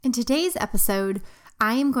In today's episode,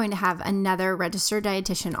 I am going to have another registered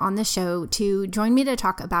dietitian on the show to join me to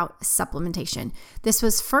talk about supplementation. This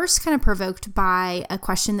was first kind of provoked by a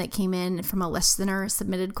question that came in from a listener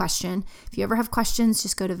submitted question. If you ever have questions,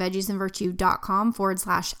 just go to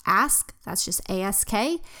veggiesandvirtue.com/ask. That's just ASK.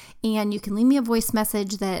 And you can leave me a voice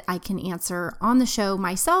message that I can answer on the show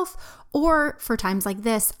myself, or for times like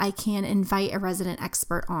this, I can invite a resident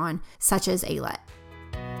expert on, such as Ayla.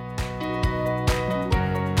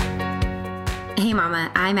 Hey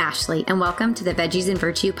Mama, I'm Ashley, and welcome to the Veggies and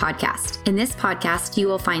Virtue podcast. In this podcast, you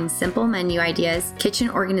will find simple menu ideas, kitchen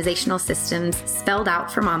organizational systems spelled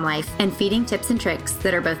out for mom life, and feeding tips and tricks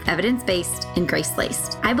that are both evidence-based and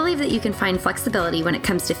grace-laced. I believe that you can find flexibility when it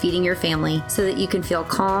comes to feeding your family so that you can feel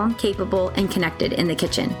calm, capable, and connected in the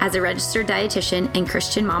kitchen. As a registered dietitian and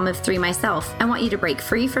Christian mom of 3 myself, I want you to break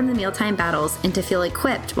free from the mealtime battles and to feel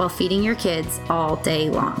equipped while feeding your kids all day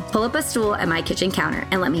long. Pull up a stool at my kitchen counter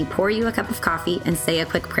and let me pour you a cup of coffee and say a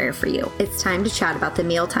quick prayer for you. It's time to chat about the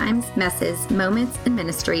meal times, messes, moments, and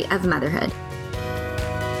ministry of motherhood.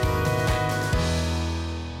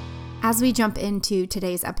 As we jump into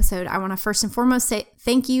today's episode, I want to first and foremost say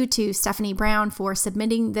thank you to Stephanie Brown for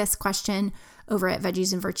submitting this question over at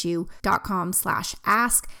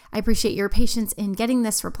veggiesandvirtue.com/ask. I appreciate your patience in getting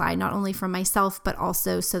this reply, not only from myself, but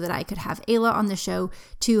also so that I could have Ayla on the show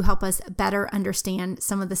to help us better understand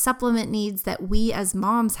some of the supplement needs that we as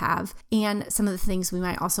moms have and some of the things we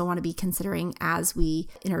might also want to be considering as we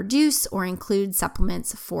introduce or include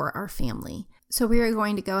supplements for our family. So we are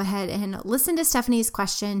going to go ahead and listen to Stephanie's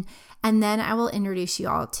question, and then I will introduce you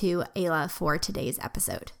all to Ayla for today's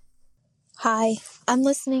episode. Hi, I'm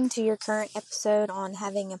listening to your current episode on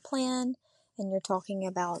having a plan, and you're talking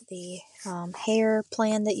about the hair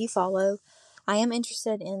plan that you follow. I am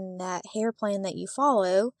interested in that hair plan that you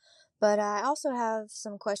follow, but I also have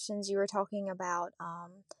some questions. You were talking about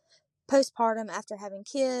postpartum after having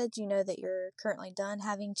kids. You know that you're currently done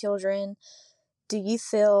having children. Do you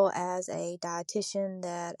feel as a dietitian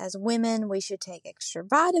that as women we should take extra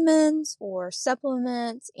vitamins or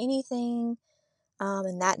supplements, anything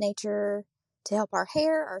in that nature to help our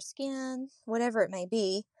hair, our skin, whatever it may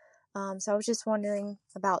be? So I was just wondering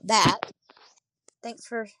about that. Thanks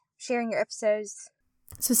for sharing your episodes.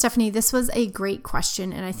 So Stephanie, this was a great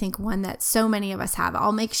question, and I think one that so many of us have.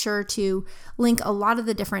 I'll make sure to link a lot of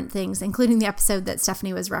the different things, including the episode that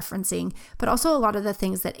Stephanie was referencing, but also a lot of the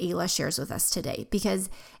things that Ayla shares with us today, because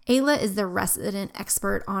Ayla is the resident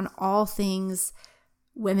expert on all things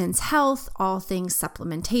women's health, all things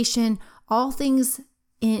supplementation, all things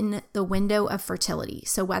in the window of fertility.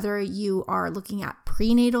 So whether you are looking at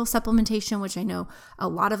prenatal supplementation, which I know a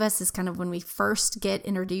lot of us is kind of when we first get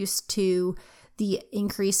introduced to the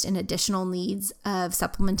increased and additional needs of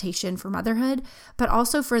supplementation for motherhood, but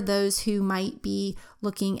also for those who might be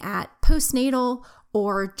looking at postnatal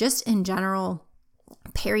or just in general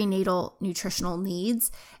perinatal nutritional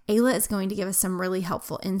needs, Ayla is going to give us some really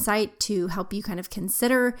helpful insight to help you kind of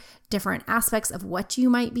consider different aspects of what you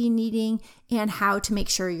might be needing and how to make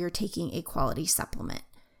sure you're taking a quality supplement.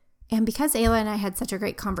 And because Ayla and I had such a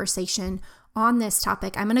great conversation on this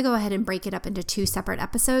topic, I'm going to go ahead and break it up into 2 separate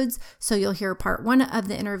episodes. So you'll hear part 1 of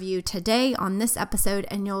the interview today on this episode,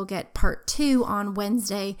 and you'll get part 2 on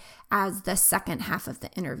Wednesday as the second half of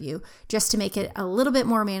the interview, just to make it a little bit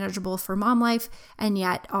more manageable for mom life, and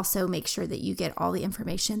yet also make sure that you get all the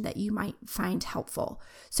information that you might find helpful.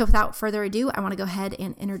 So without further ado, I want to go ahead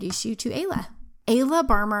and introduce you to Ayla. Ayla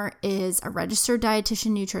Barmmer is a registered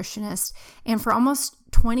dietitian nutritionist, and for almost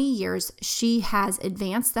 20 years, she has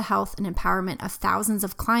advanced the health and empowerment of thousands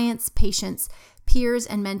of clients, patients, peers,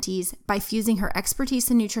 and mentees by fusing her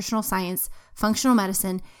expertise in nutritional science, functional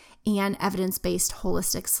medicine, and evidence-based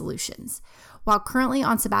holistic solutions. While currently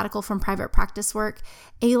on sabbatical from private practice work,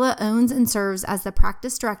 Ayla owns and serves as the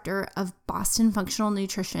practice director of Boston Functional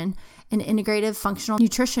Nutrition, an integrative functional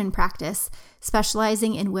nutrition practice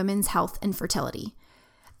specializing in women's health and fertility.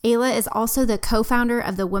 Ayla is also the co-founder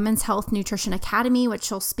of the Women's Health Nutrition Academy, which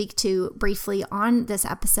she'll speak to briefly on this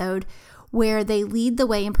episode, where they lead the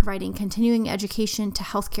way in providing continuing education to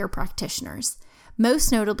healthcare practitioners.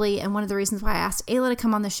 Most notably, and one of the reasons why I asked Ayla to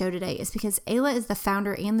come on the show today is because Ayla is the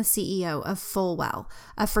founder and the CEO of Fullwell,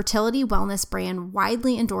 a fertility wellness brand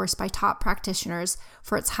widely endorsed by top practitioners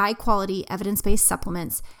for its high-quality, evidence-based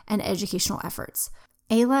supplements and educational efforts.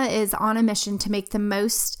 Ayla is on a mission to make the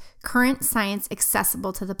most current science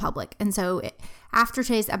accessible to the public. And so after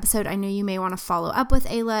today's episode, I know you may want to follow up with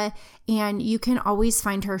Ayla, and you can always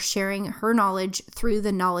find her sharing her knowledge through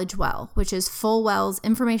the Knowledge Well, which is Fullwell's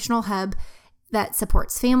informational hub that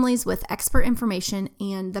supports families with expert information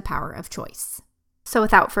and the power of choice. So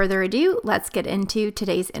without further ado, let's get into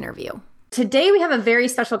today's interview. Today, we have a very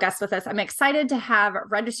special guest with us. I'm excited to have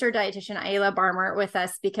registered dietitian Ayla Barmmer with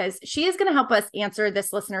us because she is going to help us answer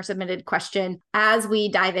this listener submitted question as we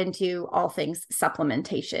dive into all things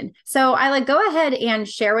supplementation. So Ayla, go ahead and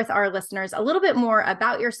share with our listeners a little bit more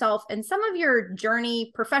about yourself and some of your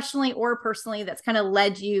journey professionally or personally that's kind of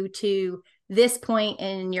led you to this point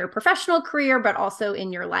in your professional career, but also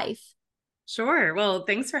in your life. Sure. Well,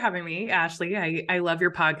 thanks for having me, Ashley. I love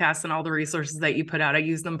your podcast and all the resources that you put out. I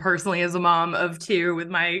use them personally as a mom of two with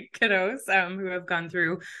my kiddos who have gone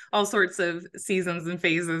through all sorts of seasons and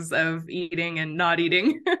phases of eating and not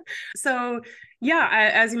eating. So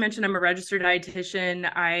as you mentioned, I'm a registered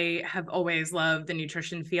dietitian. I have always loved the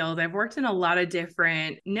nutrition field. I've worked in a lot of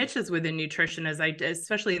different niches within nutrition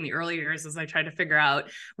especially in the early years, as I tried to figure out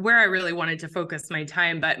where I really wanted to focus my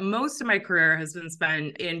time. But most of my career has been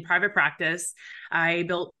spent in private practice. I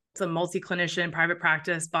built a multi-clinician private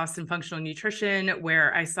practice, Boston Functional Nutrition,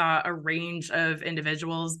 where I saw a range of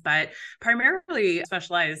individuals, but primarily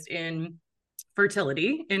specialized in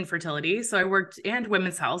infertility. So I worked and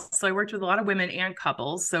women's health. So I worked with a lot of women and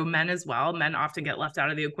couples. So men as well. Men often get left out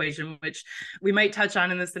of the equation, which we might touch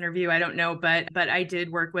on in this interview. I don't know, but I did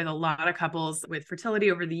work with a lot of couples with fertility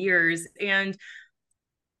over the years. And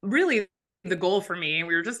really the goal for me, and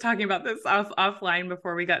we were just talking about this offline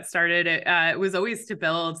before we got started, it was always to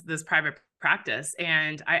build this private practice.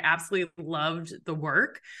 And I absolutely loved the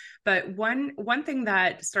work. But one thing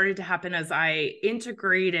that started to happen as I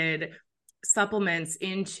integrated supplements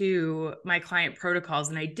into my client protocols.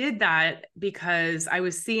 And I did that because I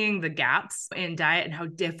was seeing the gaps in diet and how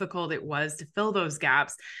difficult it was to fill those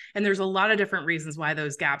gaps. And there's a lot of different reasons why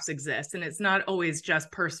those gaps exist. And it's not always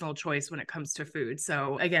just personal choice when it comes to food.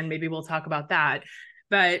 So again, maybe we'll talk about that.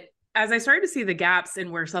 But as I started to see the gaps in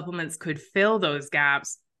where supplements could fill those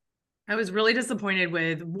gaps, I was really disappointed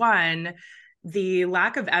with the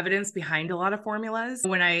lack of evidence behind a lot of formulas.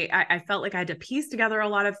 When I felt like I had to piece together a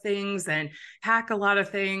lot of things and hack a lot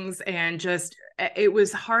of things, and just it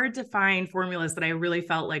was hard to find formulas that I really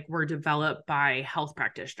felt like were developed by health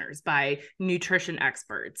practitioners, by nutrition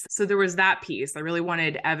experts. So there was that piece. I really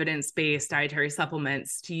wanted evidence-based dietary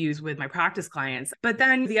supplements to use with my practice clients. But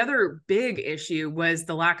then the other big issue was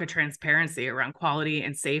the lack of transparency around quality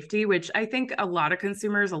and safety, which I think a lot of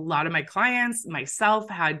consumers, a lot of my clients, myself,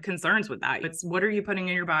 had concerns with that. It's what are you putting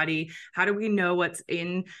in your body? How do we know what's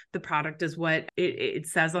in the product is what it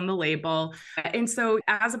says on the label? And so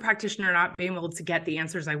as a practitioner, not being able to get the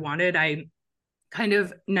answers I wanted, I kind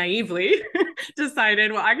of naively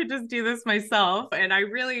decided, well, I could just do this myself. And I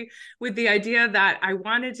really, with the idea that I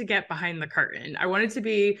wanted to get behind the curtain, I wanted to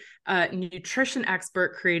be a nutrition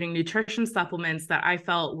expert creating nutrition supplements that I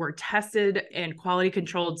felt were tested and quality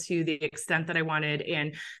controlled to the extent that I wanted.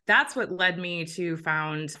 And that's what led me to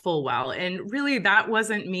found Fullwell. And really, that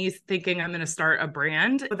wasn't me thinking I'm going to start a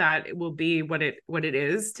brand that it will be what it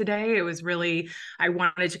is today. It was really, I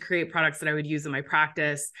wanted to create products that I would use in my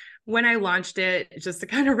practice. When I launched it, just to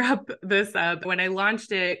kind of wrap this up, when I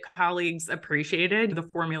launched it, colleagues appreciated the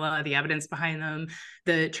formula, the evidence behind them,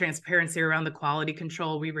 the transparency around the quality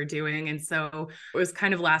control we were doing. And so it was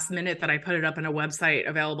kind of last minute that I put it up on a website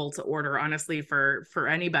available to order, honestly, for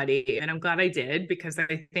anybody. And I'm glad I did, because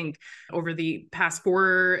I think over the past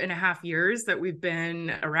 4.5 years that we've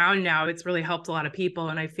been around now, it's really helped a lot of people.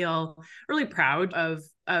 And I feel really proud of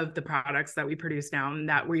the products that we produce now, and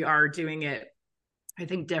that we are doing it, I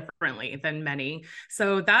think, differently than many.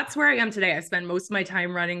 So that's where I am today. I spend most of my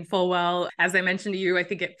time running Fullwell. As I mentioned to you, I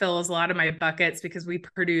think it fills a lot of my buckets because we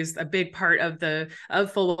produce a big part of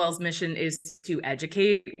Fullwell's mission is to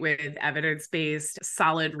educate with evidence-based,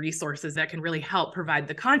 solid resources that can really help provide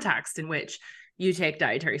the context in which you take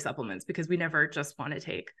dietary supplements, because we never just want to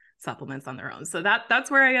take supplements on their own. So that's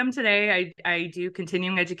where I am today. I do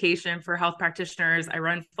continuing education for health practitioners. I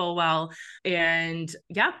run Fullwell, and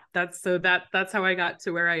that's how I got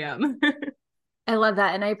to where I am. I love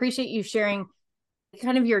that. And I appreciate you sharing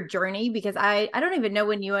kind of your journey, because I don't even know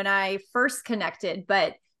when you and I first connected,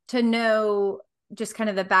 but to know just kind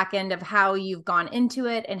of the back end of how you've gone into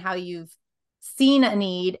it and how you've seen a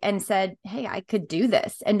need and said, hey, I could do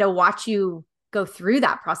this, and to watch you go through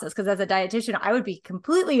that process. Because as a dietitian, I would be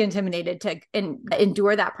completely intimidated to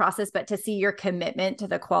endure that process, but to see your commitment to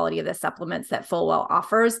the quality of the supplements that Fullwell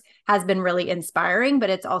offers has been really inspiring. But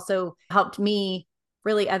it's also helped me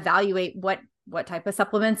really evaluate what type of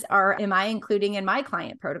supplements am I including in my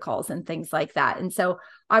client protocols and things like that. And so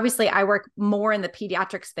obviously I work more in the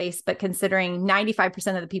pediatric space, but considering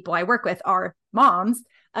 95% of the people I work with are moms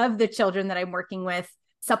of the children that I'm working with,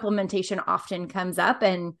 supplementation often comes up.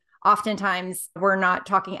 And oftentimes we're not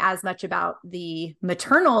talking as much about the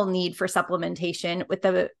maternal need for supplementation with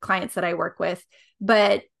the clients that I work with.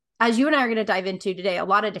 But as you and I are going to dive into today, a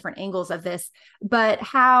lot of different angles of this, but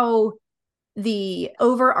how the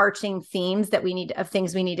overarching themes that of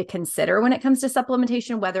things we need to consider when it comes to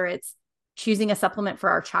supplementation, whether it's choosing a supplement for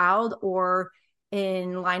our child or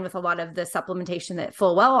in line with a lot of the supplementation that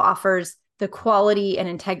Full Well offers, the quality and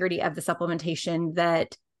integrity of the supplementation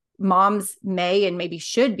that moms may and maybe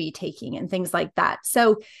should be taking and things like that.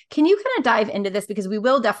 So can you kind of dive into this? Because we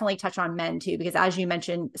will definitely touch on men too, because as you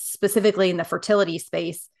mentioned, specifically in the fertility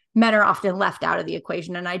space, men are often left out of the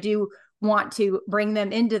equation. And I do want to bring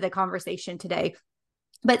them into the conversation today.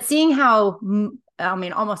 But seeing how,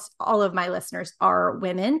 almost all of my listeners are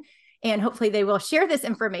women, and hopefully they will share this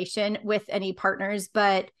information with any partners.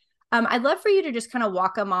 But I'd love for you to just kind of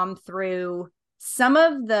walk a mom through some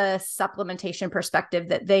of the supplementation perspective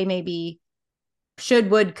that they maybe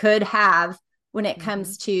could have when it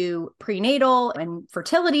comes to prenatal and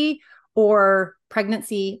fertility or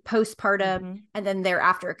pregnancy, postpartum, and then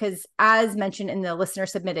thereafter. Because as mentioned in the listener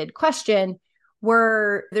submitted question,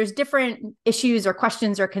 there's different issues or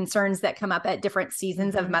questions or concerns that come up at different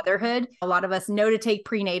seasons of motherhood. A lot of us know to take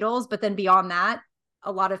prenatals, but then beyond that,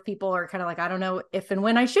 a lot of people are kind of like, I don't know if and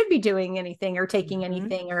when I should be doing anything or taking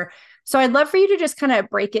anything. So I'd love for you to just kind of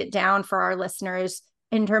break it down for our listeners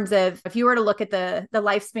in terms of if you were to look at the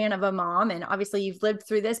lifespan of a mom, and obviously you've lived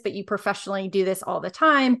through this, but you professionally do this all the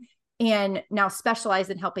time and now specialize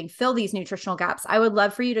in helping fill these nutritional gaps. I would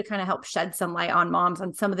love for you to kind of help shed some light on moms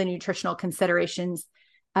on some of the nutritional considerations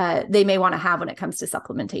they may want to have when it comes to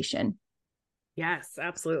supplementation. Yes,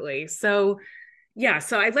 absolutely. So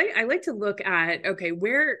I like to look at, okay,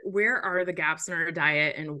 where are the gaps in our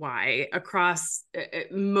diet and why across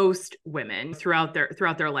most women throughout their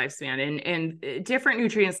lifespan, and different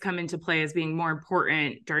nutrients come into play as being more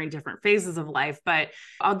important during different phases of life. But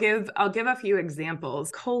I'll give a few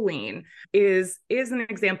examples. Choline is an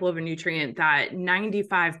example of a nutrient that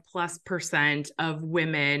 95+% of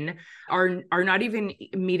women are not even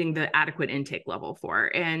meeting the adequate intake level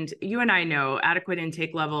for. And you and I know adequate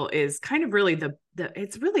intake level is kind of really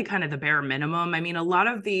it's really kind of the bare minimum. I mean, a lot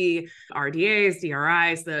of the RDAs,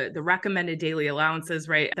 DRIs, the recommended daily allowances,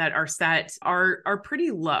 right, that are set are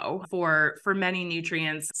pretty low for many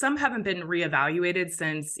nutrients. Some haven't been reevaluated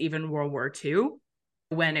since even World War II,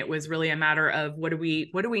 when it was really a matter of what do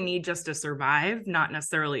we need just to survive, not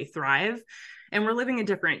necessarily thrive. And we're living in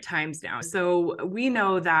different times now. So we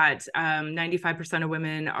know that 95% of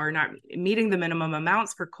women are not meeting the minimum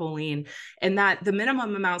amounts for choline, and that the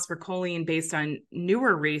minimum amounts for choline based on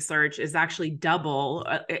newer research is actually double,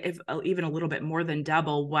 if even a little bit more than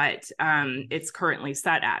double what it's currently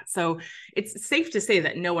set at. So it's safe to say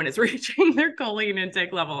that no one is reaching their choline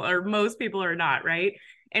intake level, or most people are not, right?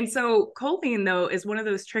 And so choline, though, is one of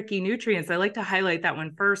those tricky nutrients. I like to highlight that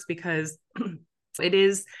one first because it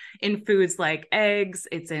is in foods like eggs,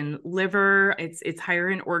 it's in liver, it's higher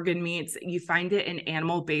in organ meats. You find it in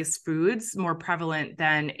animal-based foods, more prevalent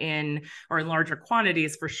than in larger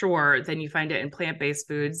quantities for sure, than you find it in plant-based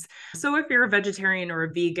foods. So if you're a vegetarian or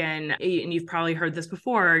a vegan, and you've probably heard this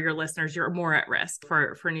before, your listeners, you're more at risk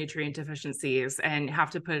for nutrient deficiencies and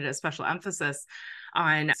have to put a special emphasis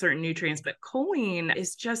on certain nutrients. But choline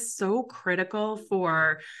is just so critical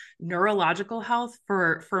for neurological health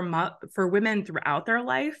for women throughout their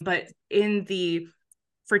life. But in the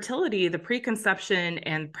fertility, the preconception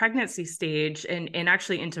and pregnancy stage, and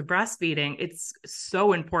actually into breastfeeding, it's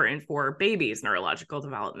so important for babies' neurological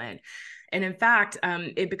development. And in fact,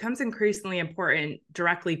 it becomes increasingly important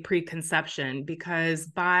directly preconception, because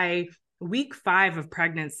by week 5 of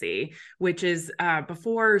pregnancy, which is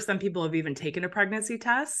before some people have even taken a pregnancy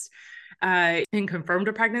test and confirmed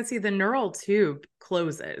a pregnancy, the neural tube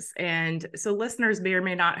closes. And so listeners may or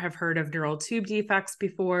may not have heard of neural tube defects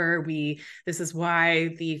before. This is why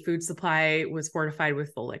the food supply was fortified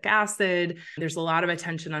with folic acid. There's a lot of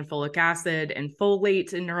attention on folic acid and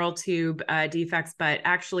folate in neural tube defects, but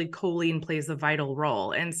actually choline plays a vital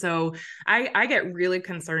role. And so I get really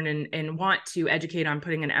concerned and want to educate on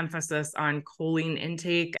putting an emphasis on choline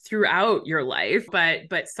intake throughout your life,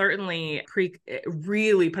 but certainly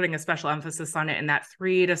really putting a special emphasis on it in that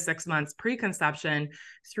 3 to 6 months preconception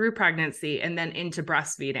through pregnancy and then into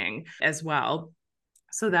breastfeeding as well,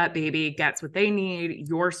 so that baby gets what they need,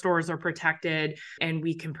 your stores are protected, and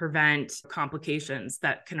we can prevent complications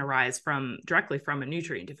that can arise directly from a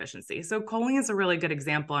nutrient deficiency. So choline is a really good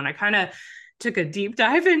example. And I kind of took a deep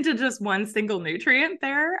dive into just one single nutrient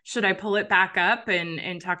there. Should I pull it back up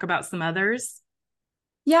and talk about some others?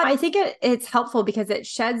 Yeah, I think it's helpful because it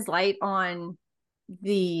sheds light on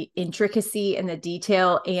the intricacy and the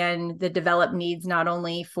detail and the developed needs, not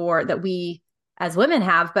only for that we as women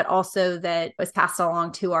have, but also that was passed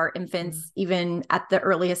along to our infants, even at the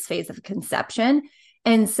earliest phase of conception.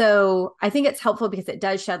 And so I think it's helpful because it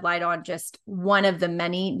does shed light on just one of the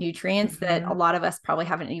many nutrients that a lot of us probably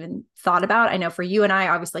haven't even thought about. I know for you and I,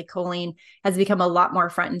 obviously choline has become a lot more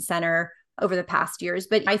front and center over the past years.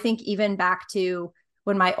 But I think even back to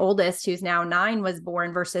when my oldest, who's now 9, was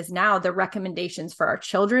born versus now, the recommendations for our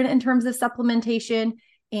children in terms of supplementation.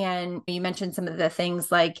 And you mentioned some of the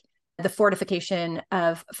things like the fortification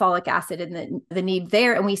of folic acid and the need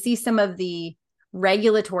there. And we see some of the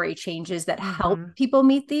regulatory changes that help people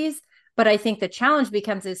meet these. But I think the challenge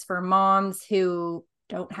becomes is for moms who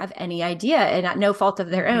don't have any idea and at no fault of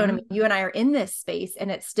their own. I mean, you and I are in this space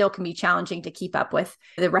and it still can be challenging to keep up with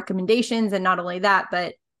the recommendations. And not only that,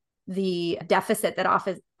 but the deficit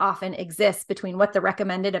that often exists between what the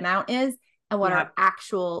recommended amount is and what our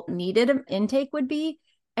actual needed intake would be.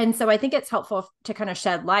 And so I think it's helpful to kind of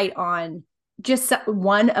shed light on just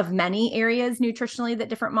one of many areas nutritionally that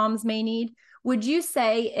different moms may need. Would you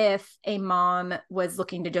say if a mom was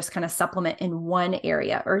looking to just kind of supplement in one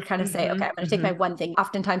area or kind of say, okay, I'm going to take my one thing.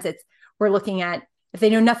 Oftentimes we're looking at, if they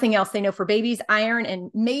know nothing else, they know for babies, iron,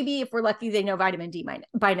 and maybe if we're lucky, they know vitamin D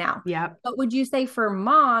by now. Yeah. But would you say for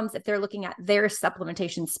moms, if they're looking at their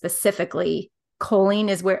supplementation specifically, choline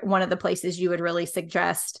is one of the places you would really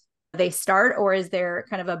suggest they start, or is there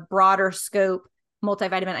kind of a broader scope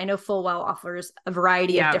multivitamin? I know Fullwell offers a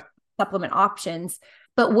variety of different supplement options,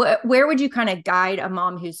 but where would you kind of guide a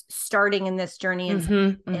mom who's starting in this journey and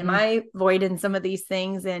say, am I voiding some of these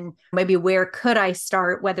things? And maybe where could I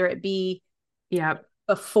start, whether it be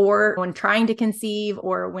before when trying to conceive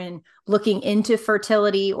or when looking into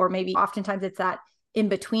fertility, or maybe oftentimes it's that in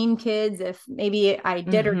between kids, if maybe I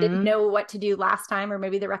did or didn't know what to do last time, or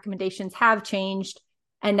maybe the recommendations have changed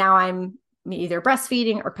and now I'm either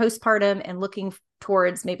breastfeeding or postpartum and looking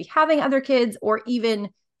towards maybe having other kids, or even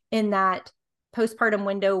in that postpartum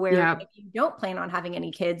window where if you don't plan on having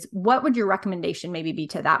any kids, what would your recommendation maybe be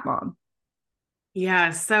to that mom?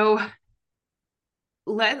 Yeah. So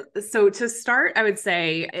to start, I would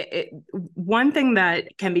say one thing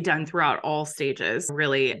that can be done throughout all stages,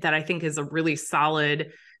 really, that I think is a really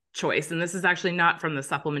solid choice, and this is actually not from the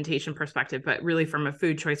supplementation perspective, but really from a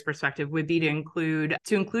food choice perspective, would be to include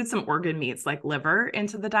some organ meats like liver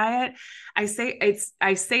into the diet. I say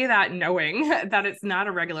that knowing that it's not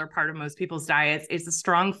a regular part of most people's diets. It's a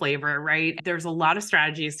strong flavor, right? There's a lot of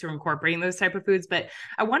strategies to incorporating those type of foods, but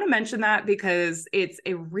I want to mention that because it's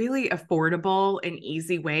a really affordable and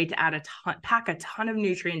easy way to pack a ton of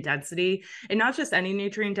nutrient density, and not just any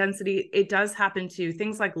nutrient density. It does happen to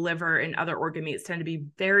things like liver and other organ meats tend to be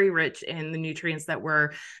very rich in the nutrients that we're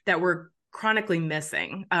chronically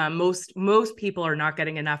missing. Most people are not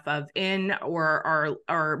getting enough of or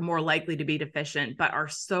are more likely to be deficient, but are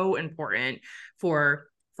so important for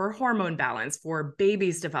hormone balance, for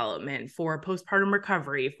baby's development, for postpartum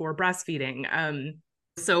recovery, for breastfeeding.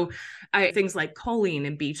 So things like choline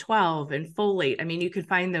and B12 and folate, I mean, you could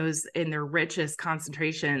find those in their richest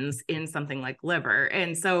concentrations in something like liver.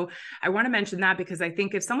 And so I want to mention that because I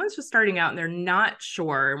think if someone's just starting out and they're not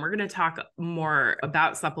sure, and we're going to talk more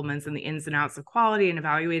about supplements and the ins and outs of quality and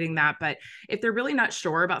evaluating that, but if they're really not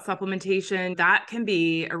sure about supplementation, that can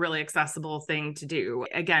be a really accessible thing to do.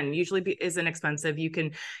 Again, usually is inexpensive. You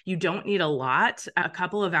don't need a lot. A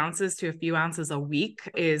couple of ounces to a few ounces a week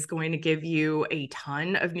is going to give you a ton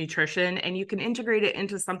of nutrition, and you can integrate it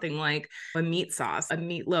into something like a meat sauce, a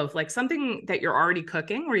meatloaf, like something that you're already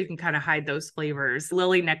cooking where you can kind of hide those flavors.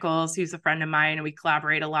 Lily Nichols, who's a friend of mine, and we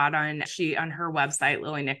collaborate a lot on her website,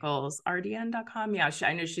 Lily Nichols, RDN.com. Yeah,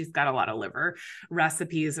 I know she's got a lot of liver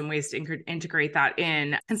recipes and ways to integrate that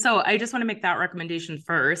in. And so I just want to make that recommendation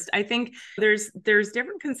first. I think there's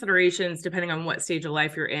different considerations depending on what stage of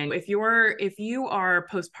life you're in. If you are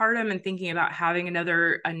postpartum and thinking about having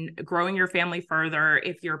growing your family further,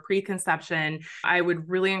 if you're preconception, I would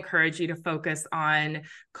really encourage you to focus on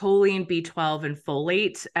choline, B12, and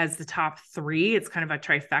folate as the top 3. It's kind of a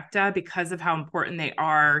trifecta because of how important they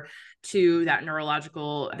are to that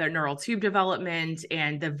neural tube development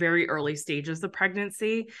and the very early stages of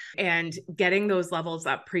pregnancy. And getting those levels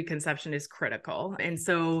up preconception is critical. And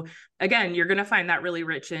so again, you're going to find that really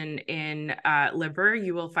rich in liver.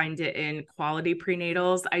 You will find it in quality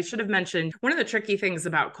prenatals. I should have mentioned one of the tricky things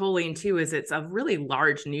about choline too is it's a really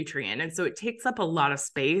large nutrient. And so it takes up a lot of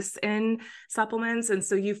space in supplements. And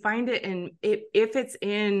so you find it if it's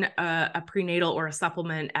in a prenatal or a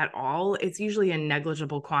supplement at all, it's usually in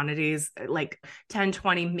negligible quantities, like 10,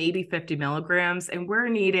 20, maybe 50 milligrams. And we're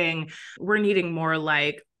needing more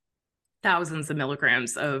like thousands of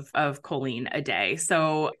milligrams of choline a day.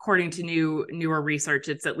 So according to newer research,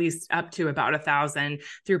 it's at least up to about 1,000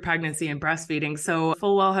 through pregnancy and breastfeeding. So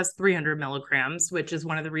full well has 300 milligrams, which is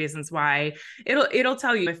one of the reasons why it'll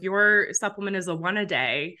tell you if your supplement is a 1 a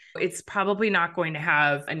day, it's probably not going to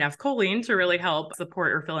have enough choline to really help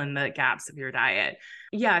support or fill in the gaps of your diet.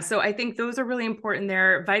 Yeah, so I think those are really important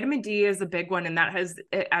there. Vitamin D is a big one. And that has,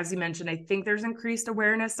 as you mentioned, I think there's increased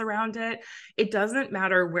awareness around it. It doesn't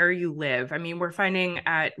matter where you live. I mean, we're finding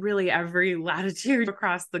at really every latitude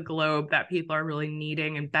across the globe that people are really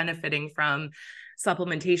needing and benefiting from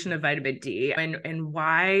supplementation of vitamin D. And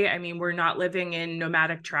why? I mean, we're not living in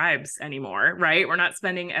nomadic tribes anymore, right? We're not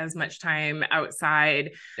spending as much time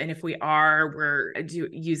outside. And if we are, we're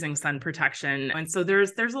using sun protection. And so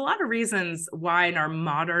there's a lot of reasons why in our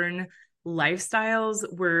modern lifestyles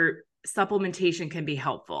where supplementation can be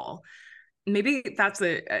helpful. Maybe if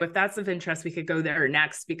that's of interest, we could go there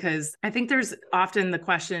next, because I think there's often the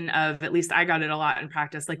question of, at least I got it a lot in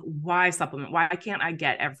practice, like, why supplement? Why can't I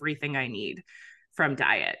get everything I need from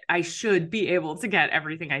diet? I should be able to get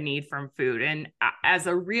everything I need from food. And as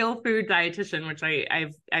a real food dietitian, which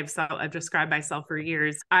I've described myself for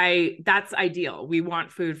years, that's ideal. We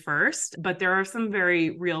want food first, but there are some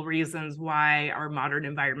very real reasons why our modern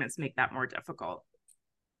environments make that more difficult.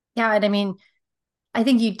 Yeah. And I mean, I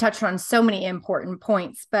think you touched on so many important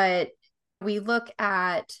points, but we look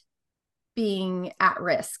at being at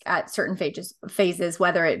risk at certain phases,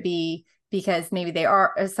 whether it be because maybe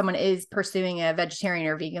someone is pursuing a vegetarian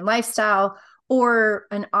or vegan lifestyle, or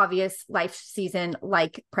an obvious life season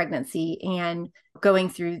like pregnancy, and going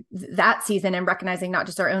through that season and recognizing not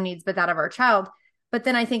just our own needs, but that of our child. But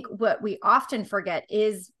then I think what we often forget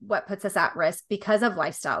is what puts us at risk because of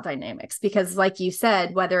lifestyle dynamics. Because like you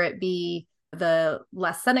said, whether it be the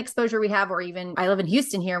less sun exposure we have, or even I live in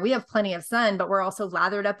Houston here, we have plenty of sun, but we're also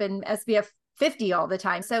lathered up in SPF 50 all the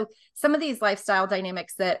time. So some of these lifestyle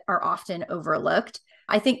dynamics that are often overlooked,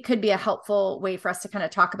 I think could be a helpful way for us to kind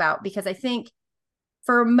of talk about, because I think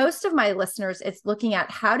for most of my listeners, it's looking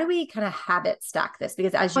at how do we kind of habit stack this?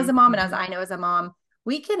 Because as a mom, and as I know as a mom,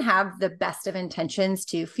 we can have the best of intentions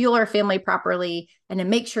to fuel our family properly and to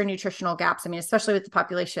make sure nutritional gaps. I mean, especially with the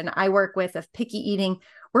population I work with of picky eating,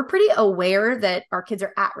 we're pretty aware that our kids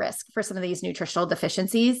are at risk for some of these nutritional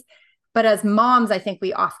deficiencies. But as moms, I think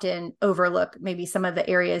we often overlook maybe some of the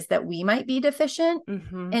areas that we might be deficient.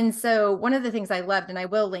 Mm-hmm. And so one of the things I loved, and I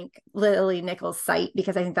will link Lily Nichols' site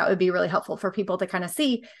because I think that would be really helpful for people to kind of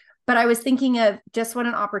see. But I was thinking of just what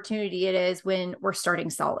an opportunity it is when we're starting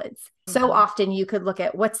solids. Mm-hmm. So often you could look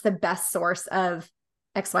at what's the best source of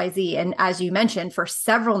XYZ. And as you mentioned, for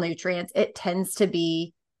several nutrients, it tends to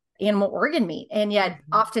be animal organ meat. And yet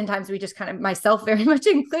oftentimes we just kind of, myself very much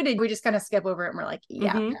included, we just kind of skip over it and we're like,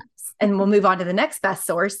 yeah, and we'll move on to the next best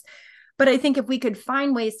source. But I think if we could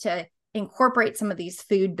find ways to incorporate some of these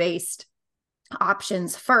food-based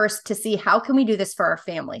options first to see how can we do this for our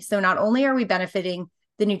family. So not only are we benefiting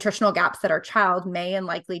the nutritional gaps that our child may and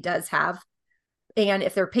likely does have, and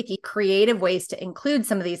if they're picky, creative ways to include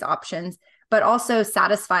some of these options, but also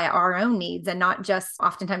satisfy our own needs, and not just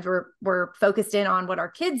oftentimes we're focused in on what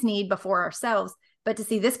our kids need before ourselves, but to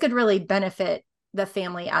see this could really benefit the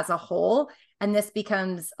family as a whole. And this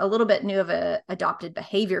becomes a little bit new of a adopted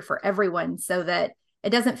behavior for everyone, so that it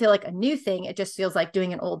doesn't feel like a new thing. It just feels like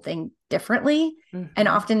doing an old thing differently. Mm-hmm. And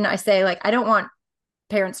often I say, like, I don't want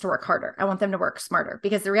parents to work harder. I want them to work smarter,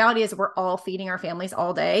 because the reality is we're all feeding our families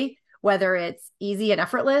all day, whether it's easy and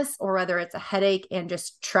effortless or whether it's a headache and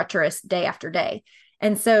just treacherous day after day.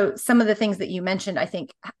 And so some of the things that you mentioned, I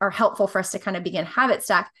think, are helpful for us to kind of begin habit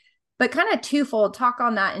stack, but kind of twofold talk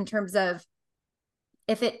on that in terms of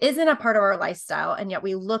if it isn't a part of our lifestyle, and yet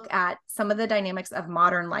we look at some of the dynamics of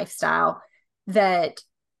modern lifestyle that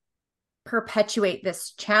perpetuate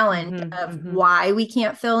this challenge of why we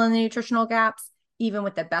can't fill in the nutritional gaps, even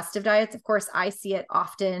with the best of diets. Of course, I see it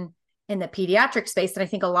often in the pediatric space. And I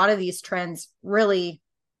think a lot of these trends really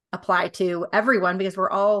apply to everyone, because we're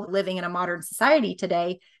all living in a modern society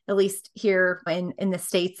today, at least here in the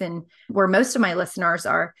States and where most of my listeners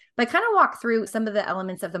are. But kind of walk through some of the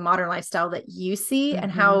elements of the modern lifestyle that you see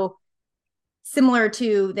and how similar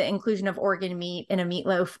to the inclusion of organ meat in a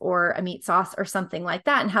meatloaf or a meat sauce or something like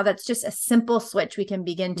that, and how that's just a simple switch we can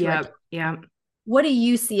begin to. What do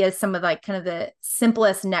you see as some of like kind of the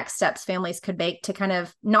simplest next steps families could make to kind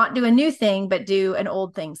of not do a new thing, but do an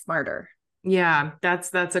old thing smarter? Yeah,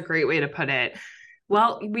 that's a great way to put it.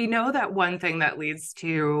 Well, we know that one thing that leads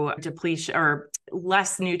to depletion or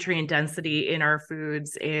less nutrient density in our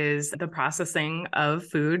foods is the processing of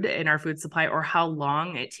food in our food supply, or how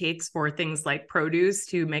long it takes for things like produce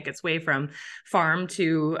to make its way from farm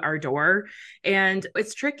to our door. And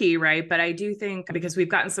it's tricky, right? But I do think because we've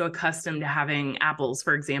gotten so accustomed to having apples,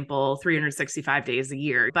 for example, 365 days a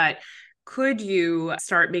year, but could you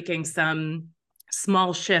start making some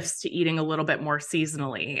small shifts to eating a little bit more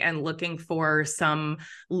seasonally and looking for some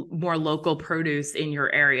more local produce in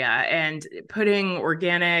your area, and putting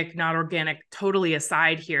organic, not organic totally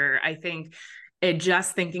aside here? I think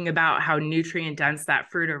just thinking about how nutrient dense that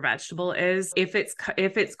fruit or vegetable is, if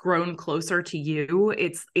it's grown closer to you,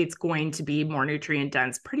 it's going to be more nutrient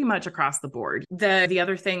dense pretty much across the board. The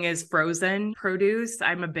other thing is frozen produce.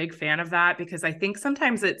 I'm a big fan of that because I think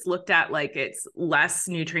sometimes it's looked at like it's less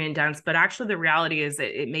nutrient dense, but actually the reality is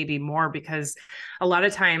it may be more, because a lot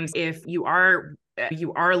of times if you are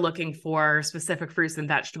looking for specific fruits and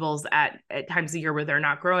vegetables at times of year where they're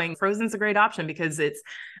not growing, frozen's a great option because it's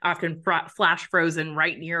often flash frozen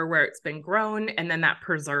right near where it's been grown. And then that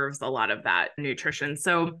preserves a lot of that nutrition.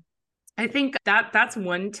 So I think that's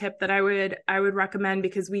one tip that I would recommend,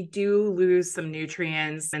 because we do lose some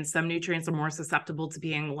nutrients, and some nutrients are more susceptible to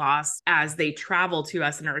being lost as they travel to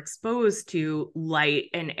us and are exposed to light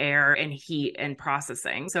and air and heat and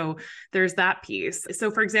processing. So there's that piece.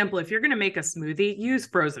 So for example, if you're going to make a smoothie, use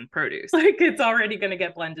frozen produce. Like, it's already going to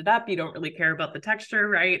get blended up. You don't really care about the texture,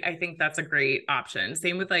 right? I think that's a great option.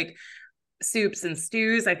 Same with like soups and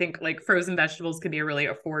stews. I think like frozen vegetables could be a really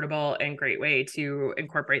affordable and great way to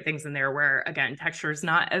incorporate things in there where, again, texture is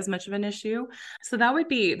not as much of an issue. So that would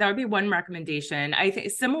be one recommendation. I think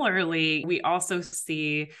similarly, we also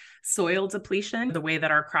see soil depletion, the way that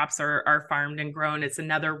our crops are farmed and grown. It's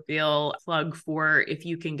another real plug for if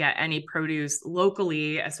you can get any produce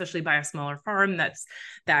locally, especially by a smaller farm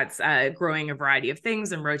that's growing a variety of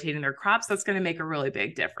things and rotating their crops, that's going to make a really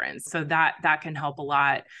big difference. So that can help a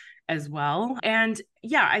lot as well. And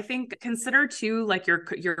yeah, I think consider too, like your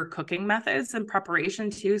cooking methods and preparation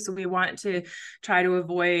too. So we want to try to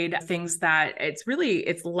avoid things that it's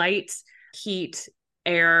light, heat,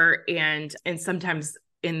 air, and sometimes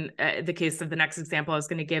in the case of the next example I was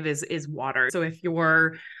going to give is water. So if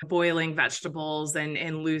you're boiling vegetables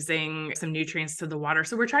and losing some nutrients to the water.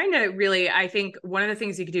 So we're trying to really, I think one of the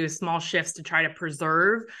things you could do is small shifts to try to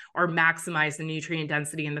preserve or maximize the nutrient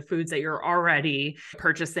density in the foods that you're already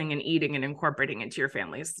purchasing and eating and incorporating into your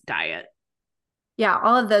family's diet. Yeah,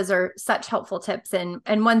 all of those are such helpful tips and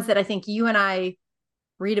ones that I think you and I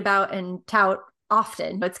read about and tout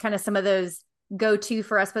often. It's kind of some of those go-to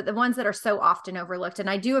for us, but the ones that are so often overlooked. And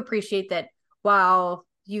I do appreciate that while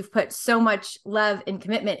you've put so much love and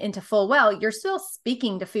commitment into full well, you're still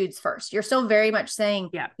speaking to foods first. You're still very much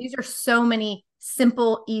saying, yeah, these are so many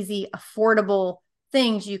simple, easy, affordable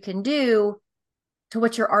things you can do to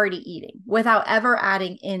what you're already eating without ever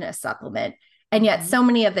adding in a supplement. And yet so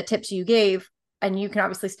many of the tips you gave, and you can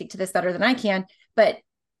obviously speak to this better than I can, but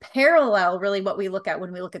parallel really what we look at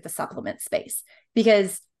when we look at the supplement space,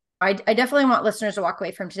 because I definitely want listeners to walk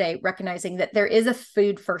away from today recognizing that there is a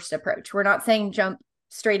food first approach. We're not saying jump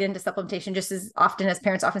straight into supplementation, just as often as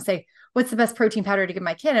parents often say, what's the best protein powder to give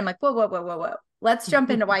my kid? I'm like, whoa. Let's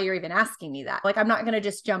jump into why you're even asking me that. Like, I'm not going to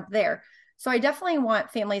just jump there. So I definitely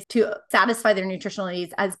want families to satisfy their nutritional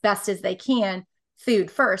needs as best as they can,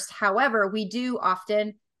 food first. However, we do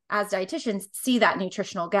often, as dietitians, see that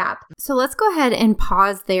nutritional gap. So let's go ahead and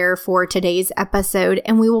pause there for today's episode,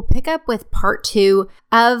 and we will pick up with part 2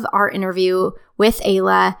 of our interview with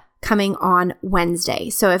Ayla coming on Wednesday.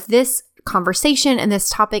 So if this conversation and this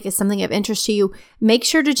topic is something of interest to you, make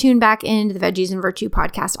sure to tune back into the Veggies and Virtue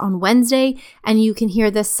podcast on Wednesday, and you can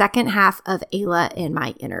hear the second half of Ayla in my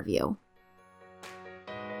interview.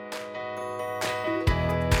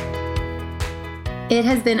 It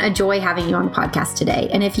has been a joy having you on the podcast today.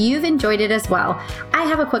 And if you've enjoyed it as well, I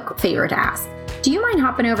have a quick favor to ask. Do you mind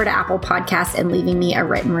hopping over to Apple Podcasts and leaving me a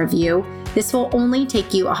written review? This will only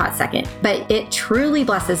take you a hot second, but it truly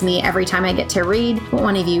blesses me every time I get to read what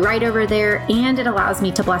one of you write over there, and it allows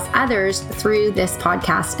me to bless others through this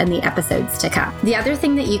podcast and the episodes to come. The other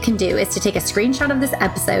thing that you can do is to take a screenshot of this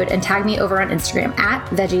episode and tag me over on Instagram at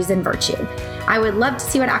Veggies and Virtue. I would love to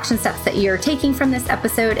see what action steps that you're taking from this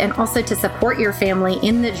episode, and also to support your family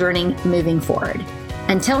in the journey moving forward.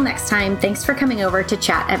 Until next time, thanks for coming over to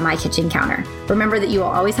chat at my kitchen counter. Remember that you will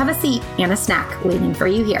always have a seat and a snack waiting for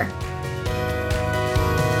you here.